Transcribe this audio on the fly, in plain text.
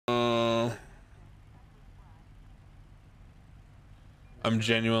I'm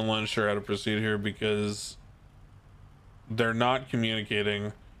genuinely unsure how to proceed here because they're not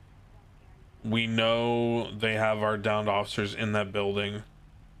communicating. We know they have our downed officers in that building,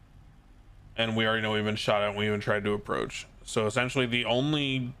 and we already know we've been shot at and we even tried to approach. So essentially the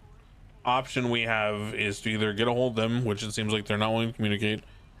only option we have is to either get a hold of them, which it seems like they're not willing to communicate,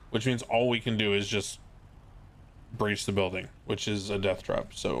 which means all we can do is just breach the building, which is a death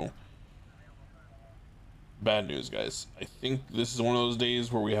trap. So bad news, guys. I think this is one of those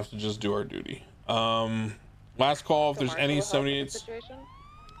days where we have to just do our duty. Last call if there's any 78s.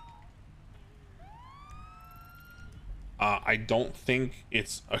 I don't think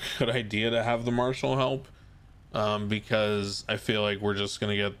it's a good idea to have the marshal help, because I feel like we're just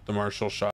gonna get the marshal shot